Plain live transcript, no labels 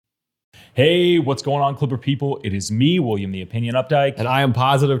Hey, what's going on, Clipper people? It is me, William the Opinion Updike. And I am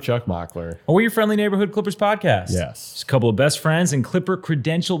positive Chuck Mockler. And we're your friendly neighborhood Clippers podcast. Yes. Just a couple of best friends and Clipper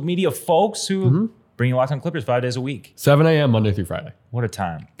credentialed media folks who bring you Locked on Clippers 5 days a week. 7 a.m. Monday through Friday. What a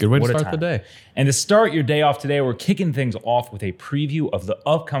time. Good way to What a start the time. day. And to start your day off today, we're kicking things off with a preview of the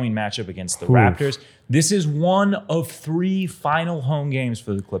upcoming matchup against the Raptors. This is one of 3 final home games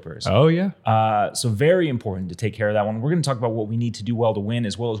for the Clippers. Oh, yeah. So very important to take care of that one. We're going to talk about what we need to do well to win,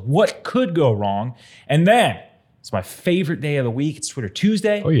 as well as what could go wrong. And then it's my favorite day of the week. It's Twitter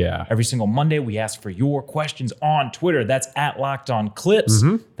Tuesday. Oh, yeah. Every single Monday, we ask for your questions on Twitter. That's at Locked On Clips.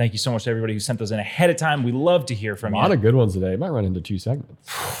 Thank you so much to everybody who sent those in ahead of time. We love to hear from you. A lot of good ones today. Might run into 2 segments.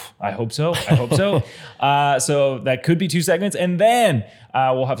 I hope so. So that could be 2 segments. And then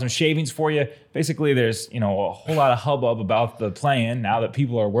we'll have some shavings for you. Basically, there's a whole lot of hubbub about the play-in now that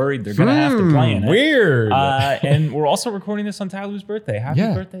people are worried they're going to have to play in it. Weird. And we're also recording this on Ty Lue's birthday. Happy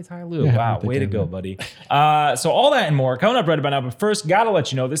birthday, Ty Lue. Yeah, wow, way to go, buddy. So all that and more coming up right about now. But first, got to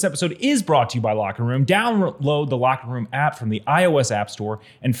let you know this episode is brought to you by Locker Room. Download the Locker Room app from the iOS App Store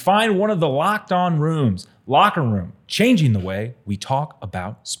and find one of the Locked On rooms. Locker Room, changing the way we talk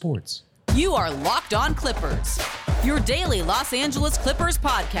about sports. You are Locked On Clippers, your daily Los Angeles Clippers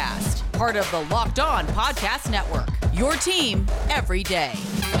podcast, part of the Locked On Podcast Network, your team every day.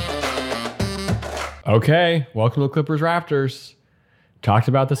 Okay, welcome to Clippers Raptors. Talked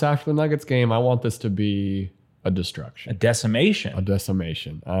about this after the Nuggets game. I want this to be a destruction. A decimation. A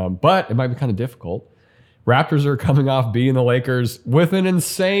decimation. But it might be kind of difficult. Raptors are coming off beating the Lakers with an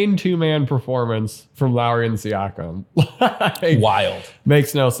insane 2-man performance from Lowry and Siakam. Wild.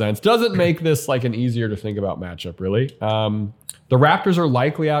 Makes no sense. Doesn't make this like an easier to think about matchup, really. The Raptors are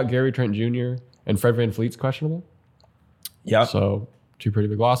likely out Gary Trent Jr. and Fred VanVleet's questionable. Yeah. So 2 pretty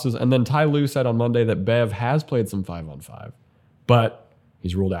big losses. And then Ty Lue said on Monday that Bev has played some 5-on-5, but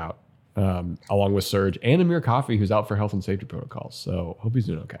he's ruled out along with Serge and Amir Coffey, who's out for health and safety protocols. So hope he's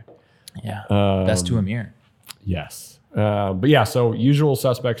doing okay. Yeah. Best to Amir. Yes. But yeah, so usual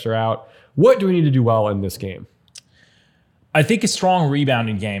suspects are out. What do we need to do well in this game? I think a strong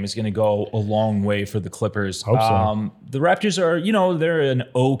rebounding game is going to go a long way for the Clippers. Hope so. The Raptors are, they're an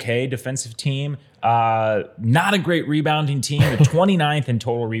okay defensive team. Not a great rebounding team. They're 29th in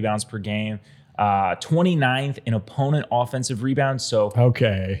total rebounds per game. 29th in opponent offensive rebounds. So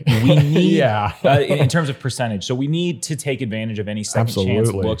okay, we need, in terms of percentage. So we need to take advantage of any second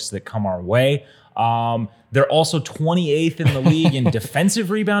chance looks that come our way. They're also 28th in the league in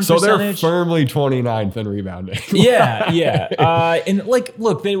defensive rebound percentage. So they're firmly 29th in rebounding. Yeah. And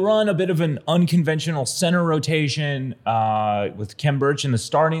look, they run a bit of an unconventional center rotation with Kem Birch in the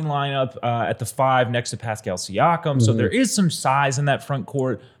starting lineup at the 5 next to Pascal Siakam. So there is some size in that front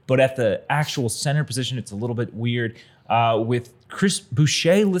court, but at the actual center position, it's a little bit weird. With Chris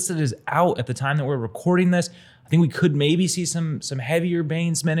Boucher listed as out at the time that we're recording this, I think we could maybe see some heavier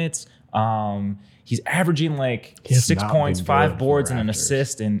Baines minutes. He's averaging 6 points, 5 boards, and an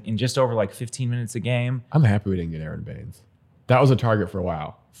assist in just over 15 minutes a game. I'm happy we didn't get Aaron Baines. That was a target for a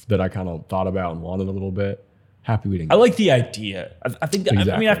while that I kind of thought about and wanted a little bit. Happy we didn't get I like the idea. I think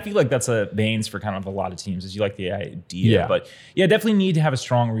Exactly. I feel like that's a Baines for kind of a lot of teams is you like the idea. Yeah. But yeah, definitely need to have a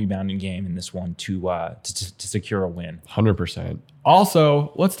strong rebounding game in this one to secure a win. 100%.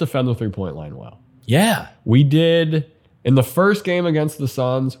 Also, let's defend the 3-point line well. Yeah. We did in the first game against the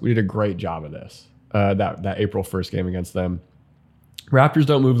Suns. We did a great job of this. That April 1st game against them. Raptors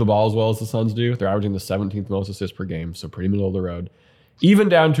don't move the ball as well as the Suns do. They're averaging the 17th most assists per game, so pretty middle of the road. Even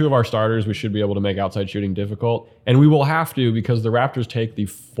down 2 of our starters, we should be able to make outside shooting difficult. And we will have to because the Raptors take the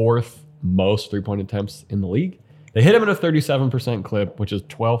 4th most 3-point attempts in the league. They hit them at a 37% clip, which is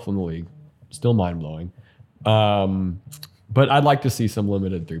 12th in the league. Still mind-blowing. But I'd like to see some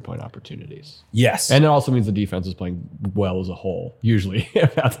limited 3-point opportunities. Yes. And it also means the defense is playing well as a whole, usually,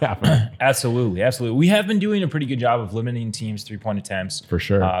 if that's happening. Absolutely. We have been doing a pretty good job of limiting teams' 3-point attempts. For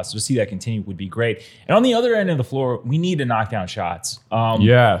sure. So to see that continue would be great. And on the other end of the floor, we need to knock down shots.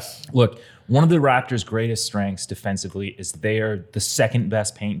 Yes. Look, one of the Raptors' greatest strengths defensively is they are the 2nd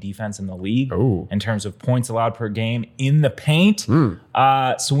best paint defense in the league in terms of points allowed per game in the paint.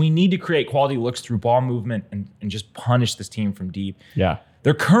 So we need to create quality looks through ball movement and just punish this team from deep. Yeah.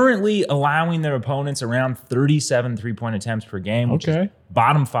 They're currently allowing their opponents around 37 3-point attempts per game, which is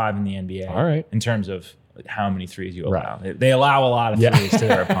bottom 5 in the NBA. All right. In terms of how many threes you allow. Right. They allow a lot of threes to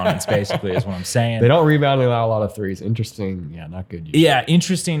their opponents, basically, is what I'm saying. They don't rebound and allow a lot of threes. Interesting. Yeah, not good. Yeah,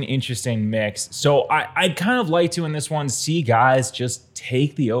 interesting mix. So I'd kind of like to, in this one, see guys just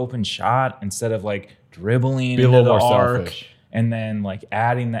take the open shot instead of dribbling into the arc and then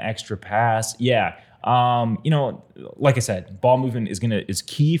adding the extra pass. Yeah. Like I said, ball movement is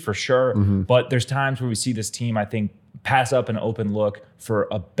key for sure. But there's times where we see this team, I think, pass up an open look for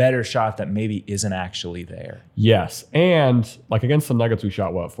a better shot that maybe isn't actually there. Yes. And like against the Nuggets, we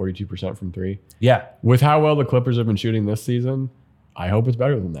shot 42% from three? Yeah. With how well the Clippers have been shooting this season, I hope it's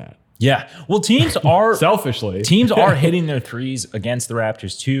better than that. Yeah. Well, teams are selfishly. Teams are hitting their threes against the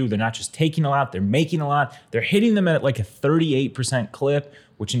Raptors too. They're not just taking a lot, they're making a lot. They're hitting them at like a 38% clip,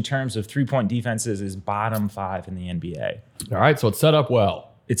 which in terms of 3-point defenses is bottom 5 in the NBA. All right, so it's set up well.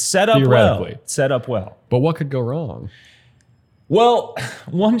 It's set up well. It's set up well. But what could go wrong? Well,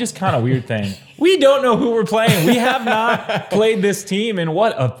 one just kind of weird thing. We don't know who we're playing. We have not played this team in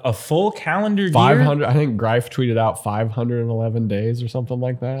a full calendar year? 500. I think Greif tweeted out 511 days or something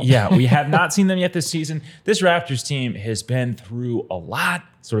like that. Yeah, we have not seen them yet this season. This Raptors team has been through a lot,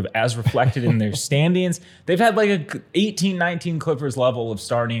 sort of as reflected in their standings. They've had like a 18-19 Clippers level of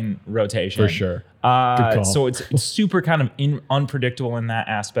starting rotation. For sure. So it's super kind of unpredictable in that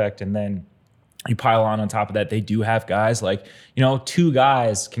aspect. And then you pile on top of that, they do have guys like, 2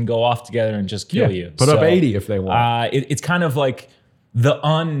 guys can go off together and just kill you. Put up 80 if they want. It's kind of like the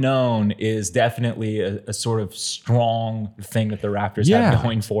unknown is definitely a sort of strong thing that the Raptors have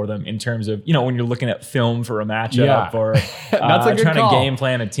going for them in terms of, when you're looking at film for a matchup or That's a good trying call. to game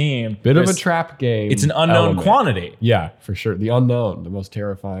plan a team. Bit of a trap game. It's an unknown quantity. Yeah, for sure. The unknown, the most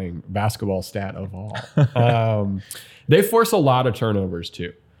terrifying basketball stat of all. They force a lot of turnovers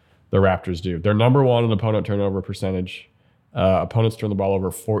too. The Raptors do. They're number 1 in opponent turnover percentage. Opponents turn the ball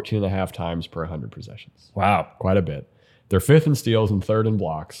over 14.5 times per 100 possessions. Wow. Quite a bit. They're 5th in steals and 3rd in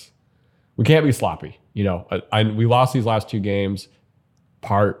blocks. We can't be sloppy. We lost these last 2 games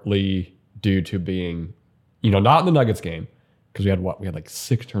partly due to being, not in the Nuggets game, because we had like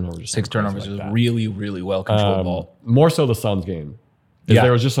 6 turnovers. 6 turnovers. It was really, really well controlled ball. More so the Suns game.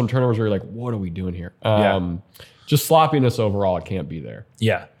 There was just some turnovers where you're like, what are we doing here? Just sloppiness overall, it can't be there.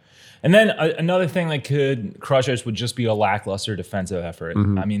 Yeah. And then another thing that could crush us would just be a lackluster defensive effort.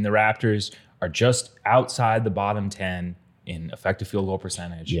 I mean, the Raptors are just outside the bottom 10 in effective field goal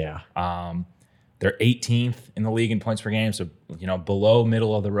percentage. Yeah. They're 18th in the league in points per game, so below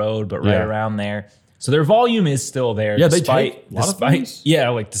middle of the road, but right around there. So their volume is still there. Yeah, despite a lot of things.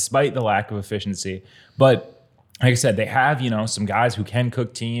 Despite the lack of efficiency. But like I said, they have some guys who can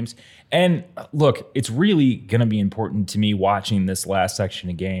cook teams. And look, it's really going to be important to me watching this last section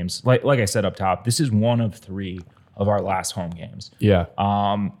of games. Like I said up top, this is one of 3 of our last home games. Yeah.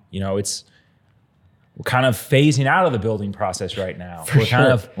 We're kind of phasing out of the building process right now.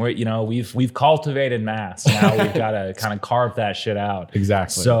 We've cultivated mass. Now we've got to kind of carve that shit out.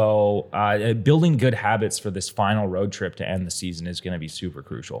 Exactly. So building good habits for this final road trip to end the season is going to be super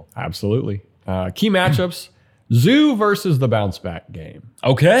crucial. Absolutely. Key matchups: Zoo versus the bounce back game.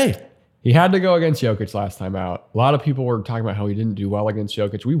 Okay. He had to go against Jokic last time out. A lot of people were talking about how he didn't do well against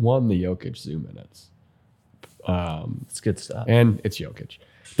Jokic. We won the Jokic Zoo minutes. It's good stuff. And it's Jokic.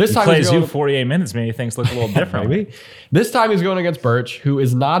 This time plays Zoo 48 minutes, maybe things look a little different. Maybe. This time he's going against Birch, who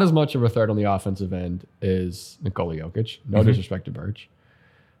is not as much of a threat on the offensive end as Nikola Jokic. No disrespect to Birch.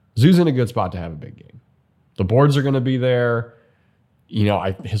 Zoo's in a good spot to have a big game. The boards are going to be there.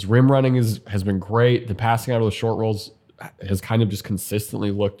 His rim running has been great. The passing out of the short rolls has kind of just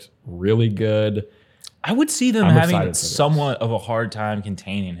consistently looked really good. I would see them having somewhat of a hard time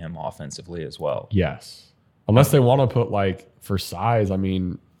containing him offensively as well. Yes. Unless they want to put for size,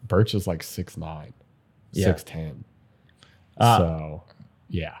 Birch is like 6'9", 6'10".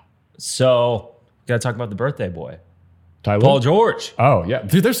 So, got to talk about the birthday boy. Tyler? Paul George. Oh, yeah.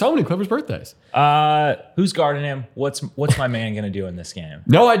 Dude, there's so many Clippers birthdays. Who's guarding him? What's my man going to do in this game?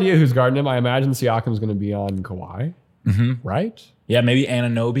 No idea who's guarding him. I imagine Siakam's going to be on Kawhi. Right? Yeah, maybe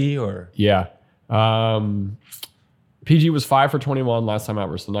Anunoby or... Yeah. PG was 5 for 21 last time out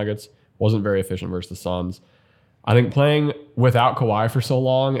versus the Nuggets. Wasn't very efficient versus the Suns. I think playing without Kawhi for so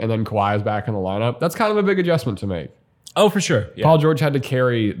long and then Kawhi is back in the lineup, that's kind of a big adjustment to make. Oh, for sure. Yeah. Paul George had to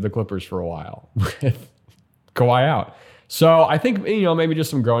carry the Clippers for a while with Kawhi out. So I think, maybe just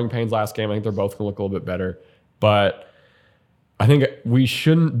some growing pains last game. I think they're both going to look a little bit better. But I think we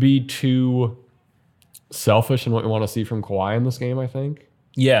shouldn't be too selfish in what we want to see from Kawhi in this game, I think.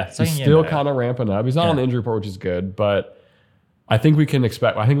 Yeah. He's still kind of ramping up. He's not on the injury report, which is good, but I think we can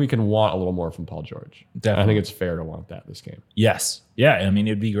want a little more from Paul George. Definitely. I think it's fair to want that this game. Yes. Yeah.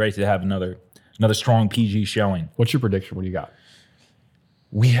 It'd be great to have another strong PG showing. What's your prediction? What do you got?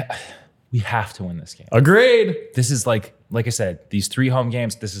 We have to win this game. Agreed. This is like I said, these 3 home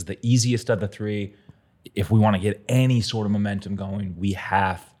games, this is the easiest of the 3. If we want to get any sort of momentum going, we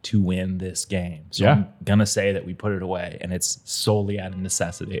have to win this game. So I'm going to say that we put it away, and it's solely out of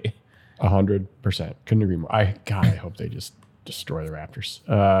necessity. 100%. Couldn't agree more. I hope they just destroy the Raptors.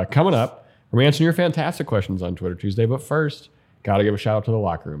 Coming up, we're answering your fantastic questions on Twitter Tuesday. But first, got to give a shout out to the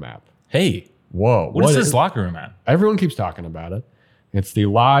Locker Room app. Hey. Whoa. What is this Locker Room app? Everyone keeps talking about it. It's the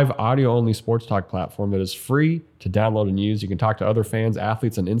live audio-only sports talk platform that is free to download and use. You can talk to other fans,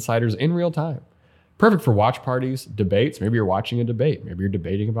 athletes, and insiders in real time. Perfect for watch parties, debates. Maybe you're watching a debate. Maybe you're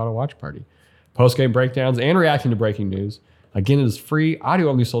debating about a watch party. Post-game breakdowns and reacting to breaking news. Again, it is free,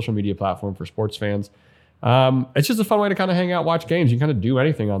 audio-only social media platform for sports fans. It's just a fun way to kind of hang out, watch games. You can kind of do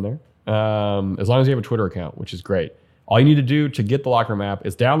anything on there as long as you have a Twitter account, which is great. All you need to do to get the Locker Room app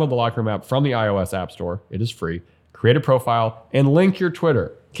is download the Locker Room app from the iOS App Store. It is free. Create a profile and link your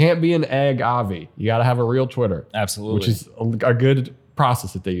Twitter. Can't be an egg Avi. You got to have a real Twitter. Absolutely. Which is a good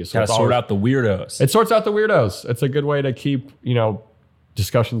process that they use. So got to sort out the weirdos. It sorts out the weirdos. It's a good way to keep,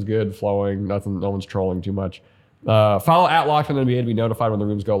 discussions good, flowing. No one's trolling too much. Follow at Locked On NBA to be notified when the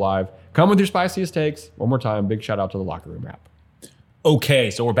rooms go live. Come with your spiciest takes. One more time, big shout out to the Locker Room app. Okay,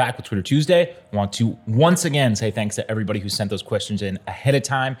 so we're back with Twitter Tuesday. I want to once again say thanks to everybody who sent those questions in ahead of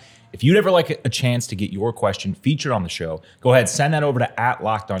time. If you'd ever like a chance to get your question featured on the show, go ahead, send that over to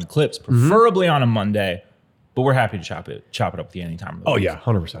 @LockedOnClips, preferably on a Monday. But we're happy to chop it up with you anytime. Oh, yeah,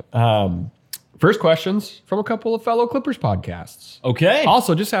 100%. First questions from a couple of fellow Clippers podcasts. Okay.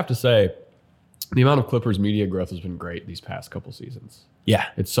 Also, just have to say, the amount of Clippers media growth has been great these past couple seasons. Yeah.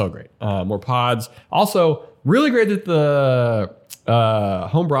 It's so great. More pods. Also, really great that the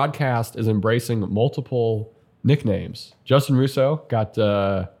home broadcast is embracing multiple nicknames. Justin Russo got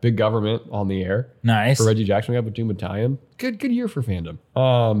Big Government on the air. Nice. For Reggie Jackson, we have a Doom Battalion. Good year for fandom.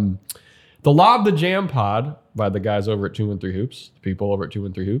 The Lob the Jam pod by the guys over at 213 Hoops, the people over at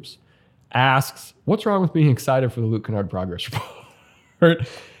 213 Hoops, asks, what's wrong with being excited for the Luke Kennard progress report?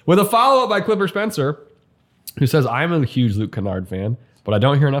 With a follow-up by Clipper Spencer, who says, I'm a huge Luke Kennard fan, but I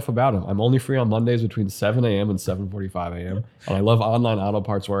don't hear enough about him. I'm only free on Mondays between 7 a.m. and 7:45 a.m. And I love online auto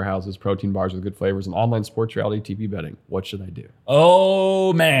parts warehouses, protein bars with good flavors, and online sports reality TV betting. What should I do?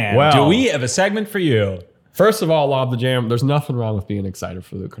 Oh, man. Well, do we have a segment for you? First of all, Lob the Jam, there's nothing wrong with being excited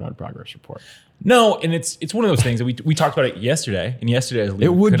for the Luke Kennard progress report. No, and it's one of those things that we talked about it yesterday. And yesterday's Luke It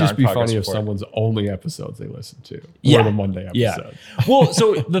would Kennard just be progress funny report. if someone's only episodes they listen to Yeah. were the Monday episode. Yeah. Well,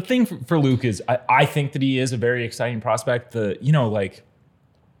 so the thing for Luke is I think that he is a very exciting prospect.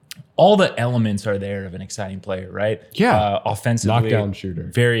 All the elements are there of an exciting player, right? Yeah. Offensively. Knockdown shooter.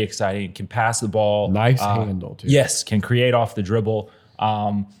 Very exciting. Can pass the ball. Nice handle, too. Yes. Can create off the dribble.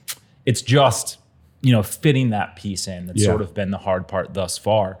 It's just, fitting that piece in. That's sort of been the hard part thus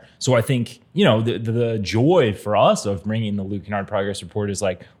far. So I think, the joy for us of bringing the Luke Kennard progress report is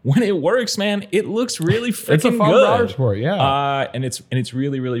like, when it works, man, it looks really freaking It's a fun good. progress report, yeah. And it's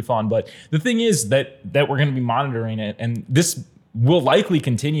really, really fun. But the thing is that we're going to be monitoring it, and this will likely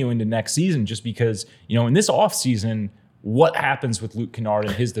continue into next season, just because, in this offseason, what happens with Luke Kennard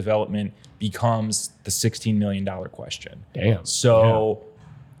and his development becomes the $16 million question. Damn. So,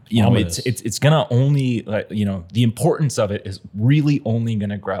 it's going to only, the importance of it is really only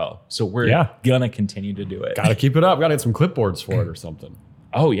going to grow. So we're going to continue to do it. Got to keep it up. Got to get some clipboards for it or something.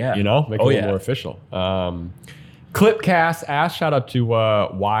 Oh, yeah. Make it a little more official. Clipcast asks, shout out to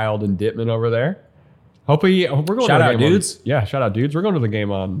Wild and Dittman over there. We're going Shout to the out, game dudes. Shout out, dudes. We're going to the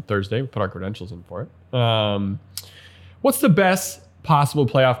game on Thursday. We put our credentials in for it. What's the best possible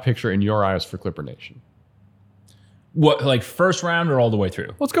playoff picture in your eyes for Clipper Nation? What, like first round or all the way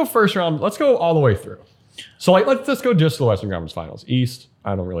through? Let's go first round. Let's go all the way through. So let's go just to the Western Conference Finals. East,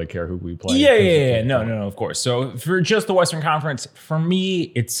 I don't really care who we play. Yeah. No, of course. So for just the Western Conference, for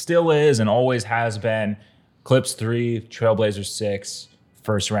me, it still is and always has been Clips 3, Trailblazers 6,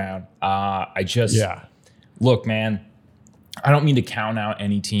 first round. Look, man, I don't mean to count out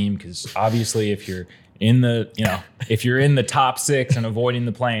any team, because obviously if you're in the top 6 and avoiding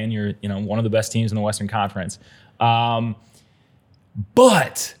the play-in, you're one of the best teams in the Western Conference.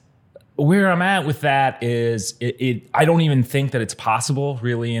 But where I'm at with that is I don't even think that it's possible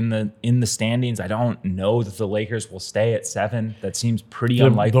really in the standings. I don't know that the Lakers will stay at 7. That seems pretty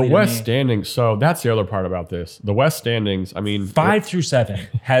unlikely. The West standings. So that's the other part about this. The West standings, 5 through 7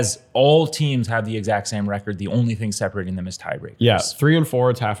 has all teams have the exact same record. The only thing separating them is tiebreakers. Yeah, 3 and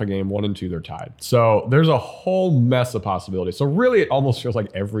 4, it's half a game. 1 and 2, they're tied. So there's a whole mess of possibilities. So really, it almost feels like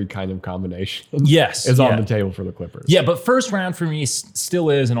every kind of combination is on the table for the Clippers. Yeah, but first round for me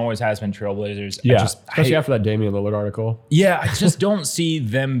still is and always has been Trailblazers. Yeah, especially after that Damian Lillard article. Yeah, I just don't see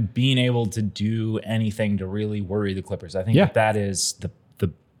them being able to do anything to really worry the Clippers. I think that is the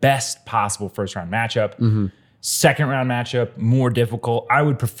best possible first round matchup. Mm-hmm. Second round matchup, more difficult. I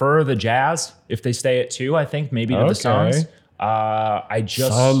would prefer the Jazz if they stay at 2, I think, maybe to the Suns.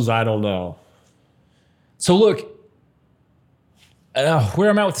 Suns, I don't know. So look, where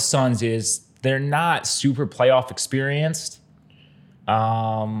I'm at with the Suns is they're not super playoff experienced.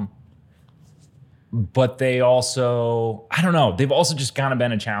 But they also, I don't know, they've also just kind of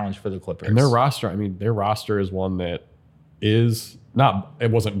been a challenge for the Clippers. And their roster is one that is not, it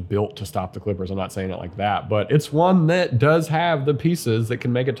wasn't built to stop the Clippers. I'm not saying it like that, but it's one that does have the pieces that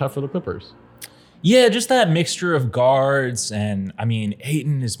can make it tough for the Clippers. Yeah, just that mixture of guards. And I mean,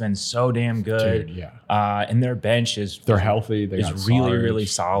 Ayton has been so damn good. Dude, yeah. And their bench is, they're healthy. They got really, Sarge, really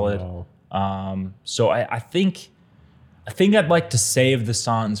solid. You know. So I think I'd like to save the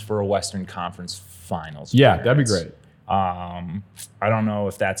Suns for a Western Conference Finals. Yeah, that'd be great. I don't know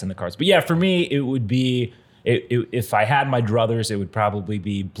if that's in the cards, but yeah, for me, it would be if I had my druthers, it would probably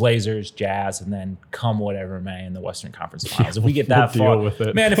be Blazers, Jazz, and then come whatever may in the Western Conference Finals. If we get that far, deal with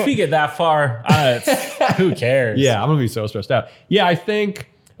it. Man, if we get that far, who cares? Yeah, I'm gonna be so stressed out. Yeah,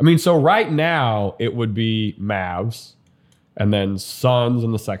 so right now it would be Mavs, and then Suns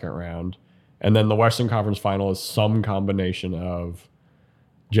in the second round, and then the Western Conference Final is some combination of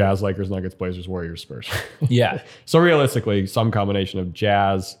Jazz, Lakers, Nuggets, Blazers, Warriors, Spurs. Yeah. So realistically, some combination of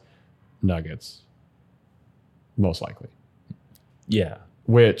Jazz, Nuggets, most likely. Yeah.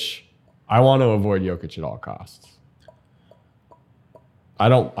 Which I want to avoid Jokic at all costs. I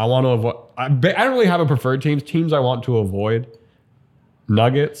don't really have a preferred teams. Teams I want to avoid.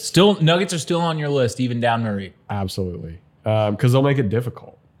 Nuggets. Nuggets are still on your list, even down Murray. Absolutely. Because they'll make it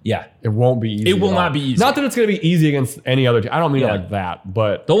difficult. Yeah. It won't be easy. It will not be easy. Not that it's going to be easy against any other team. I don't mean it like that,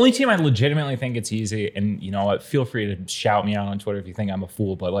 but the only team I legitimately think it's easy, and you know what, feel free to shout me out on Twitter if you think I'm a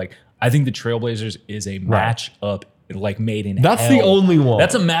fool, but like I think the Trailblazers is a matchup like made in hell. That's the only one.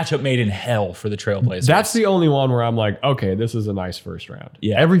 That's a matchup made in hell for the Trailblazers. That's the only one where I'm like, okay, this is a nice first round.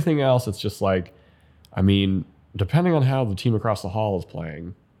 Yeah. Everything else, it's just like, I mean, depending on how the team across the hall is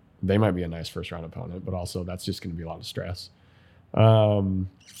playing, they might be a nice first round opponent, but also that's just going to be a lot of stress.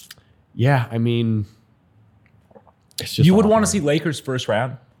 Yeah, I mean, it's just you would want to see Lakers first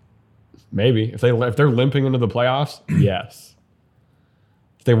round? Maybe if they're limping into the playoffs, yes.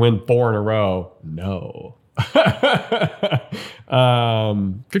 If they win 4 in a row, no.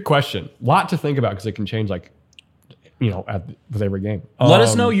 Good question. A lot to think about because it can change, like, with every game. Let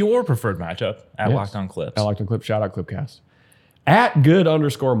us know your preferred matchup at Locked On Clips. At Locked On Clips. Shout out Clipcast. At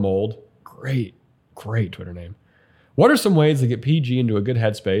good_mold. Great Twitter name. What are some ways to get PG into a good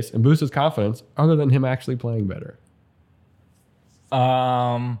headspace and boost his confidence other than him actually playing better?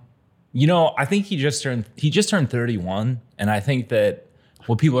 I think he just turned 31, and I think that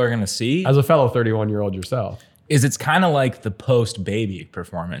what people are going to see as a fellow 31-year-old yourself is it's kind of like the post-baby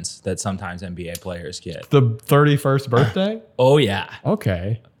performance that sometimes NBA players get. The 31st birthday? Oh, yeah.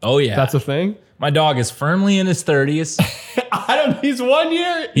 Okay. Oh, yeah. That's a thing? My dog is firmly in his 30s. He's 1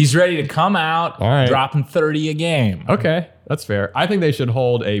 year. He's ready to come out, dropping 30 a game. Okay, that's fair. I think they should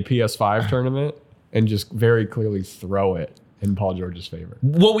hold a PS5 tournament and just very clearly throw it in Paul George's favor.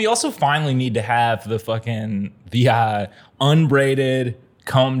 Well, we also finally need to have the unbraided,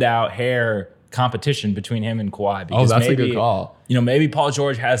 combed out hair competition between him and Kawhi. Because that's a good call. Maybe Paul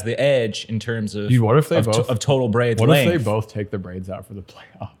George has the edge in terms of, what if they of total braids length. If they both take the braids out for the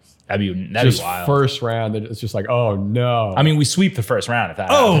playoffs? That'd be wild. First round, it's just like, oh no. I mean, we sweep the first round if that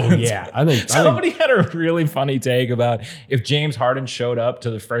happens. Yeah. I think somebody had a really funny take about if James Harden showed up to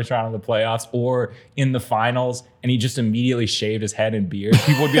the first round of the playoffs or in the finals and he just immediately shaved his head and beard,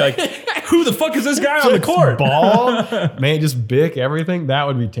 people would be like, who the fuck is this guy on the court? Bald? Man, just bick everything. That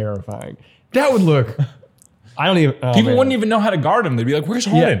would be terrifying. That would look... People wouldn't even know how to guard him. They'd be like, where's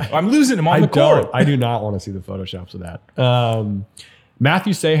Harden? Yeah. I'm losing him on the court. I do not want to see the photoshops of that.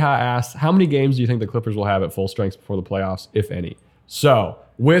 Matthew Seha asks, how many games do you think the Clippers will have at full strength before the playoffs, if any? So,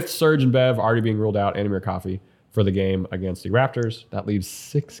 with Serge and Bev already being ruled out, and Amir Coffey for the game against the Raptors, that leaves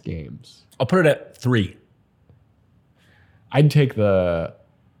 6 games. I'll put it at 3. I'd take the...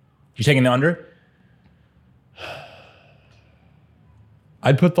 You taking the under?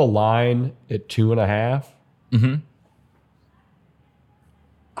 I'd put the line at 2.5. Mm-hmm.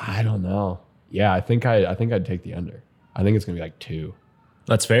 I don't know. Yeah, I think I'd take the under. I think it's going to be like 2.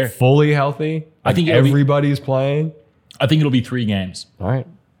 That's fair. Fully healthy. I think everybody's playing. I think it'll be 3 games. All right.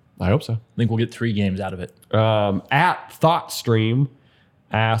 I hope so. I think we'll get 3 games out of it. At ThoughtStream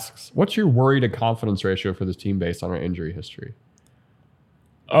asks, what's your worry to confidence ratio for this team based on our injury history?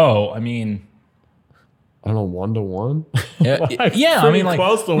 Oh, I mean... I don't know, 1 to 1? Yeah, I mean, like,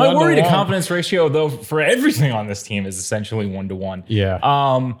 my worry to confidence ratio, though, for everything on this team is essentially 1 to 1.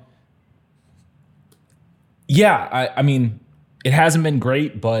 Yeah. Yeah, I mean, it hasn't been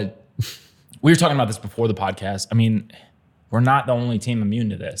great, but we were talking about this before the podcast. I mean, we're not the only team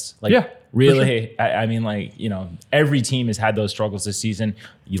immune to this. Like, Yeah, really, I mean, like, every team has had those struggles this season.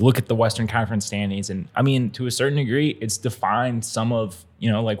 You look at the Western Conference standings, and I mean, to a certain degree, it's defined some of,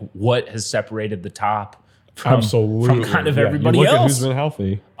 like what has separated the top from kind of everybody you look else. At who's been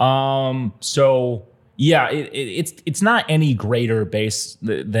healthy. So yeah, it's not any greater base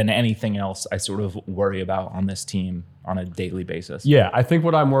than anything else I sort of worry about on this team on a daily basis. Yeah, I think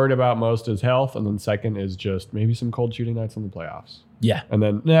what I'm worried about most is health, and then second is just maybe some cold shooting nights in the playoffs. Yeah. And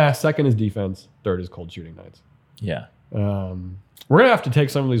then second is defense, third is cold shooting nights. Yeah. We're gonna have to take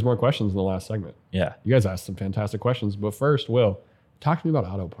some of these more questions in the last segment. Yeah. You guys asked some fantastic questions, but first, Will, talk to me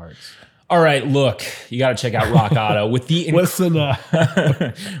about auto parts. All right, look, you got to check out Rock Auto. With the Listen up.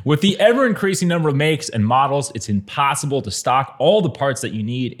 with the ever-increasing number of makes and models, it's impossible to stock all the parts that you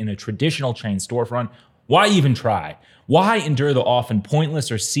need in a traditional chain storefront. Why even try? Why endure the often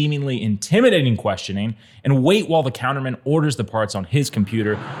pointless or seemingly intimidating questioning and wait while the counterman orders the parts on his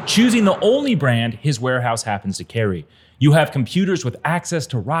computer, choosing the only brand his warehouse happens to carry? You have computers with access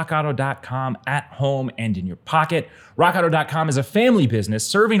to rockauto.com at home and in your pocket. Rockauto.com is a family business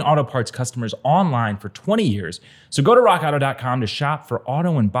serving auto parts customers online for 20 years. So go to rockauto.com to shop for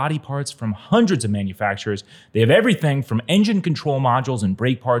auto and body parts from hundreds of manufacturers. They have everything from engine control modules and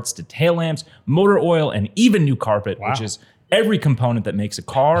brake parts to tail lamps, motor oil, and even new carpet, which is every component that makes a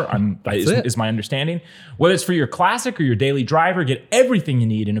car, is my understanding. Whether it's for your classic or your daily driver, get everything you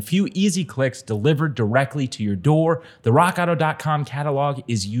need in a few easy clicks delivered directly to your door. The rockauto.com catalog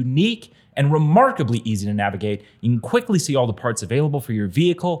is unique and remarkably easy to navigate. You can quickly see all the parts available for your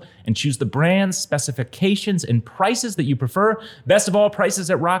vehicle and choose the brands, specifications, and prices that you prefer. Best of all, prices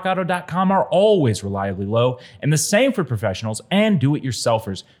at rockauto.com are always reliably low, and the same for professionals and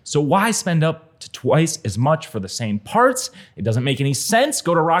do-it-yourselfers. So why spend up to twice as much for the same parts? It doesn't make any sense.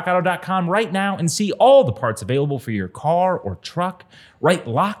 Go to rockauto.com right now and see all the parts available for your car or truck. Write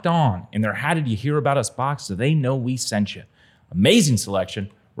Locked On in their How Did You Hear About Us box so they know we sent you. Amazing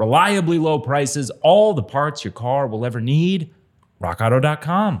selection, reliably low prices, all the parts your car will ever need.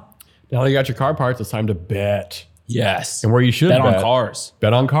 rockauto.com. Now that you got your car parts, it's time to bet. Yes. And where you should bet on cars.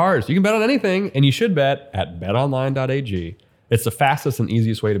 Bet on cars. You can bet on anything, and you should bet at betonline.ag. It's the fastest and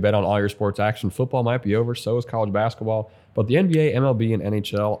easiest way to bet on all your sports action. Football might be over, so is college basketball, but the NBA, MLB, and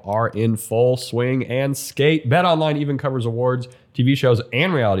NHL are in full swing and skate. BetOnline even covers awards, TV shows,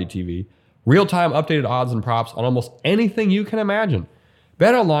 and reality TV. Real-time updated odds and props on almost anything you can imagine.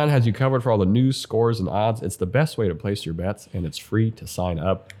 BetOnline has you covered for all the news, scores, and odds. It's the best way to place your bets, and it's free to sign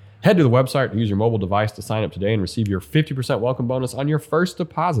up. Head to the website or use your mobile device to sign up today and receive your 50% welcome bonus on your first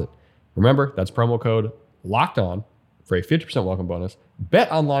deposit. Remember, that's promo code LOCKEDON for a 50% welcome bonus.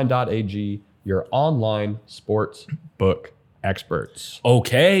 BetOnline.ag, your online sports book experts.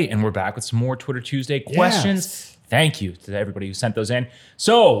 Okay, and we're back with some more Twitter Tuesday questions. Yes. Thank you to everybody who sent those in.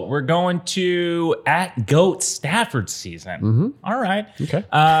 So we're going to @GOAT Stafford season. Mm-hmm. All right. Okay.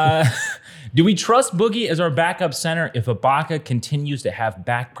 Do we trust Boogie as our backup center if Ibaka continues to have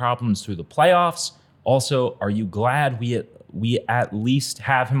back problems through the playoffs? Also, are you glad we at least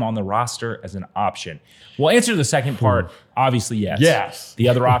have him on the roster as an option? Well, answer to the second part, obviously yes. Yes. The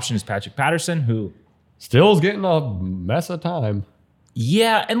other option is Patrick Patterson, who still is getting a mess of time.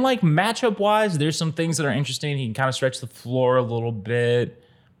 Yeah, and like matchup-wise, there's some things that are interesting. He can kind of stretch the floor a little bit.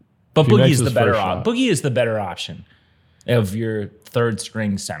 But Boogie is the better option. Boogie is the better option of your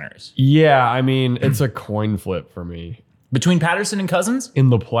third-string centers. Yeah, I mean, it's a coin flip for me. Between Patterson and Cousins? In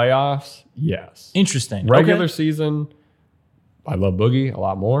the playoffs, yes. Interesting. Regular season, I love Boogie a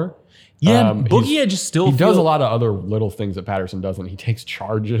lot more. Yeah, Boogie, I just still he does a lot of other little things that Patterson doesn't. He takes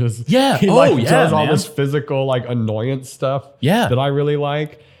charges. Yeah. He does all this physical annoyance stuff. Yeah. That I really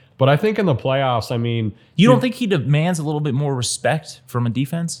like. But I think in the playoffs, I mean, you don't think he demands a little bit more respect from a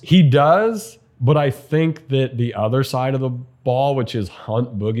defense? He does, but I think that the other side of the ball, which is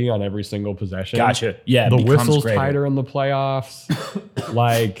hunt Boogie on every single possession. Gotcha. Yeah. The whistle's tighter in the playoffs.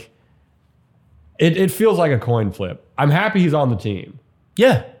 It feels like a coin flip. I'm happy he's on the team.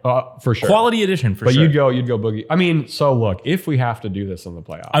 Yeah, for sure. Quality addition for sure. But you'd go Boogie. I mean, so look, if we have to do this in the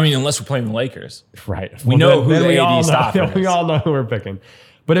playoffs. I mean, unless we're playing the Lakers. Right. We know who the AD stopper is. We all know who we're picking.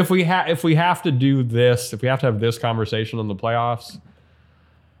 But if we have to do this, if we have to have this conversation in the playoffs,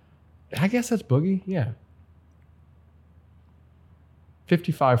 I guess that's Boogie. Yeah.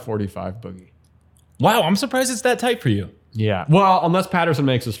 55-45 Boogie. Wow, I'm surprised it's that tight for you. Yeah. Well, unless Patterson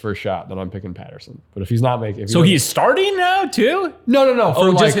makes his first shot, then I'm picking Patterson. But if he's not making... So he's starting now, too? No.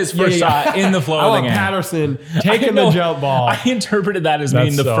 For just his first shot in the flow of the game. Patterson taking the jump ball. I interpreted that as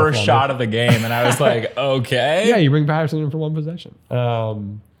being the first shot of the game, and I was like, okay. Yeah, you bring Patterson in for one possession.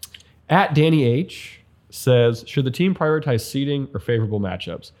 At Danny H says, should the team prioritize seeding or favorable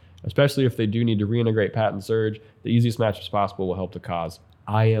matchups? Especially if they do need to reintegrate Pat and Serge, the easiest matchups possible will help the cause.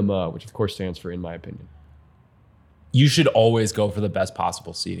 IMO, which of course stands for in my opinion. You should always go for the best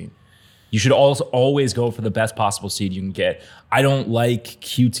possible seeding. You should also always go for the best possible seed you can get. I don't like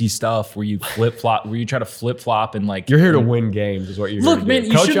cutesy stuff where you flip-flop, where you try to flip-flop and like... You're here to win games is what you're Look, here man, to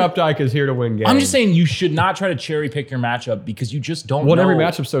do. you Coach should- Updike is here to win games. I'm just saying you should not try to cherry pick your matchup because you just don't know. Every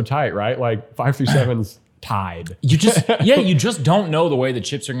matchup's so tight, right? Like 5 through 7's tied. You just don't know the way the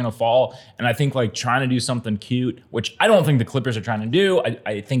chips are going to fall. And I think like trying to do something cute, which I don't think the Clippers are trying to do.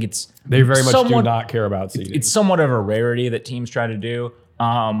 I think it's... They very much do not care about seeding. It's somewhat of a rarity that teams try to do.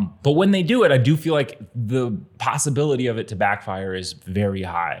 But when they do it, I do feel like the possibility of it to backfire is very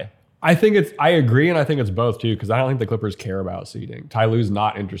high. I agree, and I think it's both too, because I don't think the Clippers care about seeding. Ty Lue's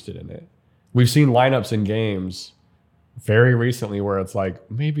not interested in it. We've seen lineups in games very recently where it's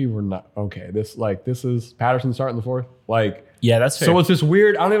like, maybe we're not okay. This is Patterson starting the fourth. Yeah, that's fair. So it's this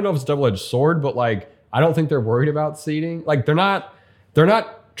weird, I don't even know if it's a double-edged sword, but like I don't think they're worried about seeding. Like they're not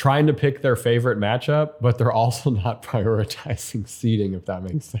trying to pick their favorite matchup, but they're also not prioritizing seeding, if that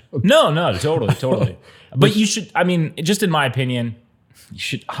makes sense. No, totally. But you should, I mean, just in my opinion, you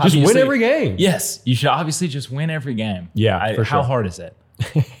should just win every game. Yes, you should obviously just win every game. Yeah, for how sure. hard is it?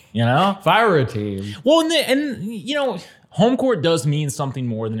 You know? Fire a team. Well, and you know, home court does mean something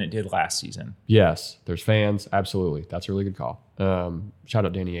more than it did last season. Yes, there's fans. Absolutely. That's a really good call. Shout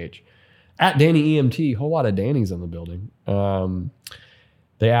out Danny H. At Danny EMT, whole lot of Danny's in the building.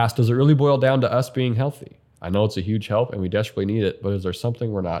 They asked, does it really boil down to us being healthy? I know it's a huge help and we desperately need it, but is there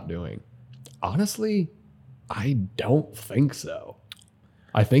something we're not doing? Honestly, I don't think so.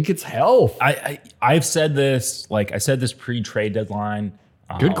 I think it's health. I've said this, like I said this pre-trade deadline.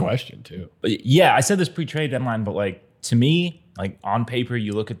 Good question too. But yeah, I said this pre-trade deadline, but like to me, like on paper,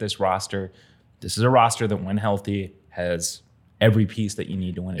 you look at this roster. This is a roster that, when healthy, has every piece that you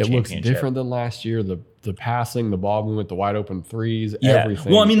need to win a championship. It looks different than last year. The passing, the ball movement, the wide open threes, yeah.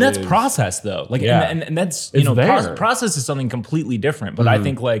 everything. Well, I mean, that's process though. Like, Yeah. and that's, It's there. process is something completely different. But I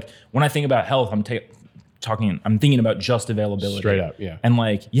think like when I think about health, I'm thinking about just availability. Straight up, yeah. And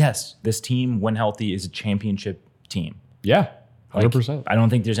like, yes, this team, when healthy, is a championship team. Yeah, Like, 100%. I don't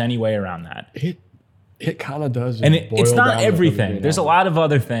think there's any way around that. It kind of does. And it's not everything. There's a lot of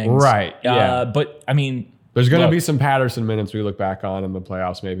other things. Right, yeah. But I mean, There's going to look, be some Patterson minutes we look back on in the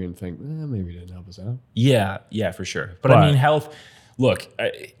playoffs maybe and think, maybe he didn't help us out. Yeah, for sure. But I mean, health, look,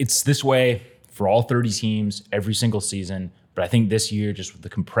 it's this way for all 30 teams every single season. But I think this year, just with the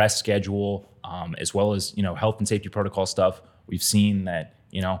compressed schedule, as well as, health and safety protocol stuff, we've seen that,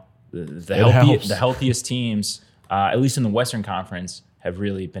 the healthiest teams, at least in the Western Conference, have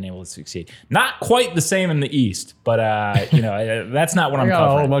really been able to succeed. Not quite the same in the East, but that's not what I'm got a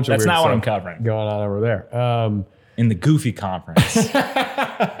whole covering. bunch of That's weird not what I'm stuff covering. going on over there. In the goofy conference.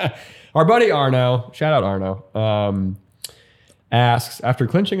 Our buddy Arno, shout out Arno, asks, after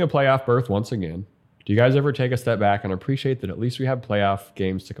clinching a playoff berth once again, do you guys ever take a step back and appreciate that at least we have playoff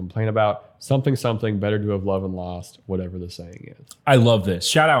games to complain about? Something, better to have loved and lost, whatever the saying is. I love this.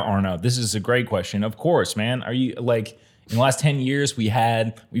 Shout out Arno. This is a great question. Of course, man. Are you like, in the last 10 years, we've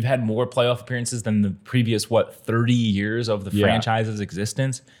had more playoff appearances than the previous, 30 years of the franchise's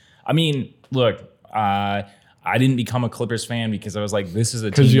existence? I mean, look, I didn't become a Clippers fan because I was like, this is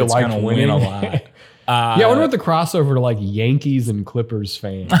a team that's going to win a lot. I wonder what the crossover to like Yankees and Clippers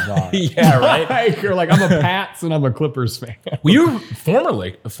fans are. Yeah, right? Like, you're like, I'm a Pats and I'm a Clippers fan. Well, you were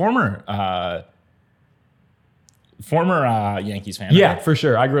former Yankees fan. Yeah, right? for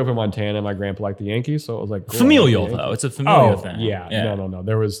sure. I grew up in Montana. My grandpa liked the Yankees, so it was like cool. Familial, though. It's a familial thing. Yeah. No.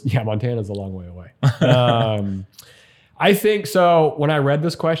 Montana's a long way away. I think so. When I read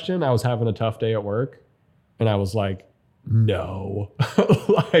this question, I was having a tough day at work, and I was like, no,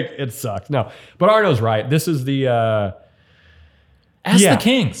 like it sucks. No, but Arno's right. This is the Ask the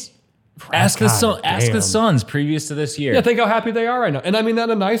Kings. Ask the damn. Suns previous to this year. Yeah, think how happy they are right now, and I mean that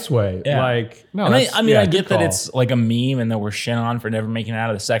in a nice way. Yeah. Like, no, and that's, I get good that call. it's like a meme and that we're shit on for never making it out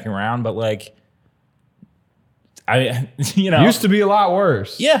of the second round, but like, used to be a lot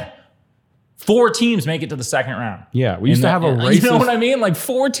worse. Yeah. 4 teams make it to the second round. Yeah, we used to have a racist. You know what I mean? Like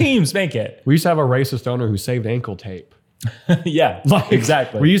 4 teams make it. We used to have a racist owner who saved ankle tape. Yeah, Like,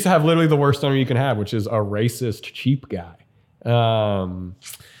 exactly. We used to have literally the worst owner you can have, which is a racist cheap guy.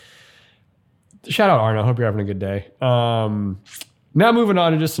 Shout out Arno. Hope you're having a good day. Now moving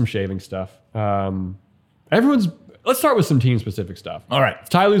on to just some shaving stuff. Let's start with some team specific stuff. All right. It's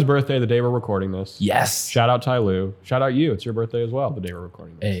Ty Lue's birthday the day we're recording this. Yes. Shout out Ty Lue. Shout out you. It's your birthday as well the day we're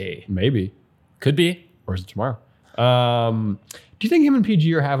recording this. Hey. Maybe. Could be. Or is it tomorrow? Do you think him and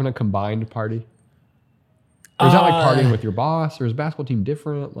PG are having a combined party? Or is that like partying with your boss, or is basketball team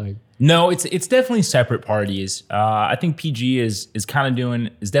different? Like, no, it's definitely separate parties. I think PG is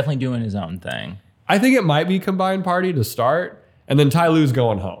definitely doing his own thing. I think it might be combined party to start, and then Ty Lue's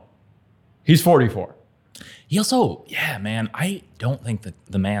going home. He's 44. He also, man, I don't think that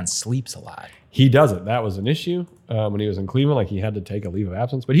the man sleeps a lot. He doesn't. That was an issue when he was in Cleveland. Like, he had to take a leave of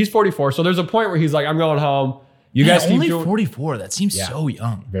absence. But he's 44, so there's a point where he's like, I'm going home. You guys keep only doing 44. That seems so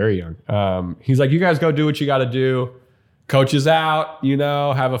young. Very young. He's like, you guys go do what you got to do. Coach is out,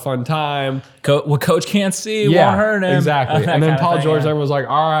 have a fun time. What coach can't see won't hurt him. Exactly. And then Paul George was like,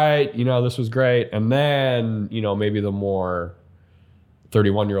 all right, this was great. And then, maybe the more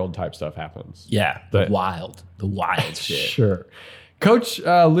 31-year-old type stuff happens. Yeah, the wild shit. Sure. Coach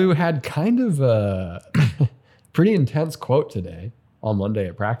Lue had kind of a pretty intense quote today on Monday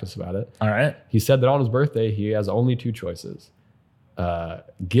at practice about it. All right. He said that on his birthday, he has only two choices.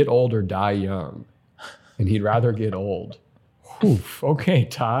 Get old or die young. And he'd rather get old. Oof, okay,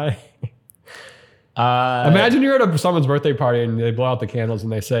 Ty. Imagine you're at someone's birthday party and they blow out the candles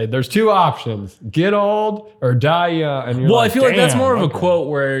and they say, there's two options. Get old or die young. And you're I feel like that's more of a quote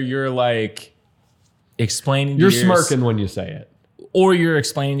where you're like explaining You're smirking when you say it. Or you're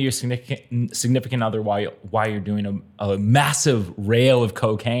explaining to your significant other why you're doing a massive rail of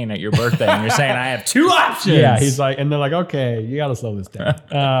cocaine at your birthday, and you're saying, I have two options. Yeah, he's like, and they're like, okay, you got to slow this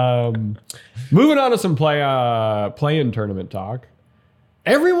down. Moving on to some play-in tournament talk.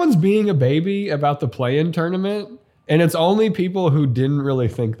 Everyone's being a baby about the play-in tournament, and it's only people who didn't really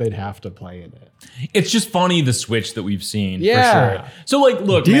think they'd have to play in it. It's just funny the switch that we've seen. Yeah. For sure. So,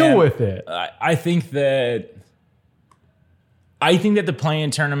 look, deal with it. I think that the play-in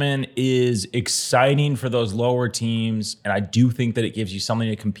tournament is exciting for those lower teams, and I do think that it gives you something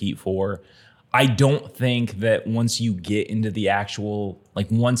to compete for. I don't think that once you get into the actual,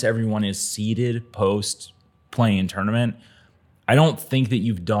 once everyone is seeded post play-in tournament, I don't think that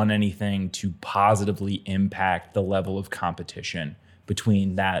you've done anything to positively impact the level of competition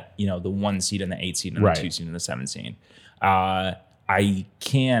between that, the 1 seed and the 8 seed and the 2 seed and the 7 seed. I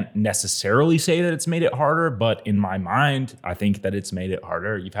can't necessarily say that it's made it harder, but in my mind, I think that it's made it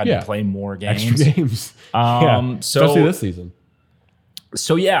harder. You've had to play more games. Extra games. Especially this season.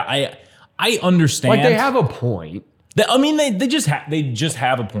 So I understand. They have a point. They just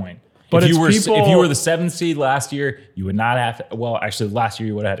have a point. But if you were the 7th seed last year, you would not have to. Well, actually, last year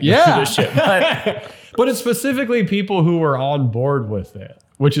you would have had to go through this shit. But it's specifically people who were on board with it,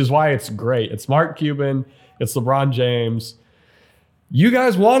 which is why it's great. It's Mark Cuban. It's LeBron James. You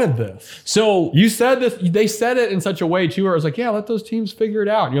guys wanted this. So you said this. They said it in such a way, too, where it was like, yeah, let those teams figure it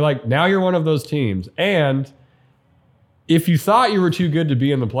out. And you're like, now you're one of those teams. And if you thought you were too good to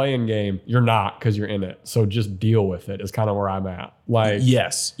be in the play-in game, you're not, because you're in it. So just deal with it is kind of where I'm at.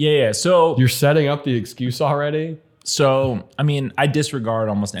 Yes. Yeah. So you're setting up the excuse already. So, I disregard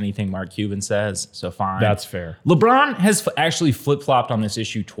almost anything Mark Cuban says. So fine. That's fair. LeBron has actually flip-flopped on this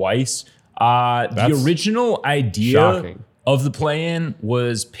issue twice. The original idea of the play-in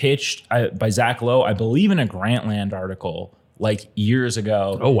was pitched by Zach Lowe, I believe, in a Grantland article years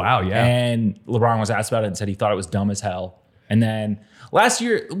ago. Oh, wow, yeah. And LeBron was asked about it and said he thought it was dumb as hell. And then last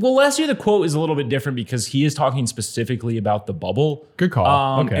year the quote is a little bit different because he is talking specifically about the bubble. Good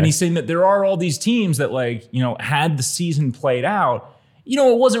call. Okay. And he's saying that there are all these teams that had the season played out,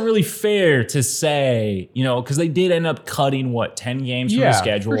 it wasn't really fair to say, because they did end up cutting 10 games from the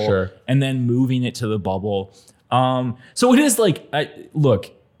schedule, for sure, and then moving it to the bubble. So it is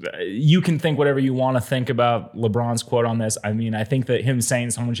look, you can think whatever you want to think about LeBron's quote on this. I think that him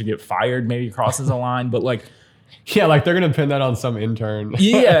saying someone should get fired maybe crosses a line, but they're going to pin that on some intern.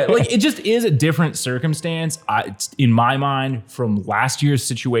 It just is a different circumstance, in my mind, from last year's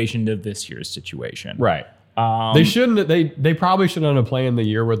situation to this year's situation. Right. They shouldn't. They probably shouldn't have played in the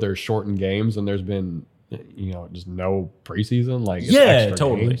year where there's shortened games and there's been, just no preseason.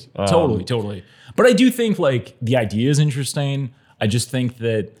 Totally. But I do think the idea is interesting. I just think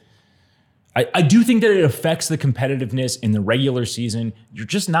that I do think that it affects the competitiveness in the regular season. You're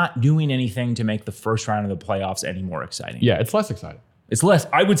just not doing anything to make the first round of the playoffs any more exciting. Yeah, it's less exciting. It's less.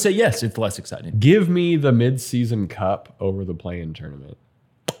 I would say yes, it's less exciting. Give me the mid-season cup over the play-in tournament.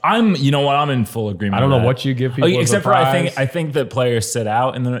 I'm in full agreement. I don't know what you give people, except for I think that players sit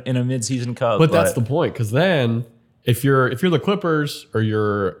out in a mid-season cup. But that's the point, because then if you're the Clippers or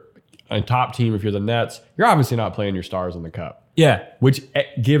you're a top team, if you're the Nets, you're obviously not playing your stars in the cup. Yeah, which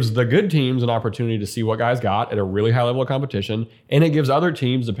gives the good teams an opportunity to see what guys got at a really high level of competition, and it gives other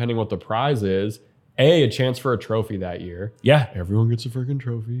teams, depending what the prize is, a chance for a trophy that year. Yeah, everyone gets a freaking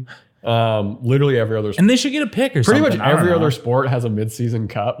trophy. Literally every other sport. And they should get a pick or pretty something. Pretty much every other sport has a midseason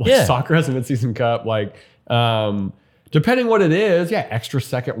cup. Soccer has a midseason cup. Depending what it is,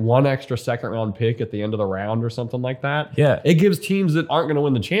 one extra second round pick at the end of the round or something like that. Yeah. It gives teams that aren't going to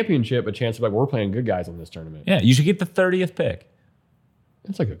win the championship a chance of like, we're playing good guys in this tournament. Yeah, you should get the 30th pick.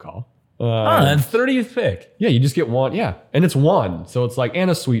 That's a good call. And 30th pick. Yeah, you just get one. Yeah. And it's one. So it's like, and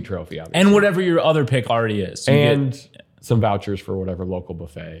a sweet trophy, obviously. And whatever your other pick already is. So and some vouchers for whatever local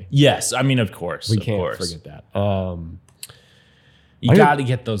buffet. Yes, I mean, of course. We can't forget that. You got to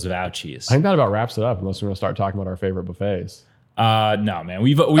get those vouchies. I think that about wraps it up, unless we're going to start talking about our favorite buffets. No, man.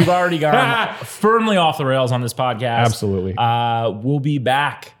 We've already gone firmly off the rails on this podcast. Absolutely. We'll be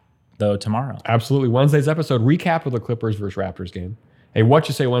back, though, tomorrow. Absolutely. Wednesday's episode, recap of the Clippers versus Raptors game. A What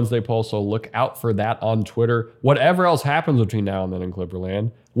You Say Wednesday poll, so look out for that on Twitter. Whatever else happens between now and then in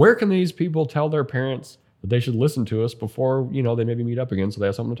Clipperland, where can these people tell their parents that they should listen to us before, they maybe meet up again so they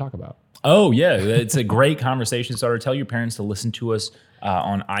have something to talk about? Oh, yeah. It's a great conversation starter. Tell your parents to listen to us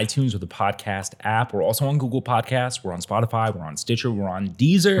on iTunes or the podcast app. We're also on Google Podcasts. We're on Spotify. We're on Stitcher. We're on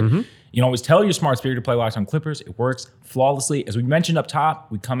Deezer. You can always tell your smart speaker to play Locked On Clippers. It works flawlessly. As we mentioned up top,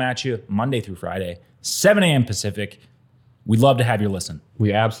 we come at you Monday through Friday, 7 a.m. Pacific. We'd love to have you listen.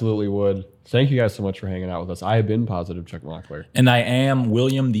 We absolutely would. Thank you guys so much for hanging out with us. I have been Positive Chuck Mockler. And I am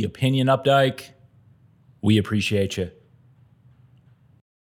William the Opinion Updike. We appreciate you.